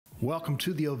Welcome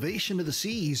to the Ovation of the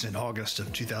Seas in August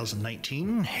of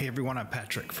 2019. Hey everyone, I'm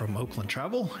Patrick from Oakland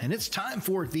Travel, and it's time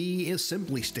for the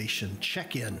Assembly Station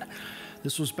check-in.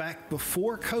 This was back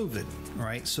before COVID,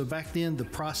 right? So back then the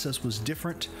process was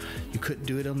different. You couldn't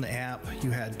do it on the app.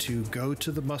 You had to go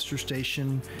to the muster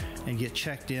station and get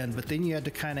checked in, but then you had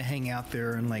to kind of hang out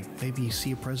there and like maybe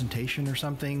see a presentation or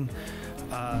something.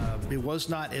 It was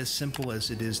not as simple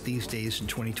as it is these days in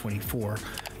 2024.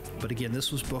 But again,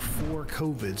 this was before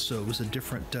COVID, so it was a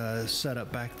different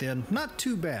setup back then. Not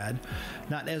too bad.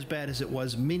 Not as bad as it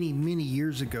was many, many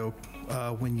years ago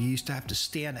when you used to have to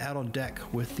stand out on deck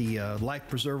with the life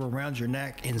preserver around your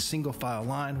neck in single file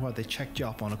line while they checked you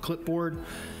off on a clipboard.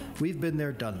 We've been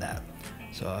there, done that.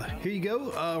 So here you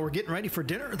go. We're getting ready for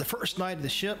dinner. The first night of the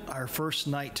ship, our first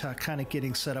night kind of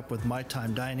getting set up with My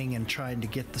Time Dining and trying to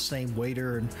get the same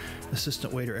waiter and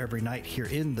assistant waiter every night here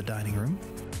in the dining room.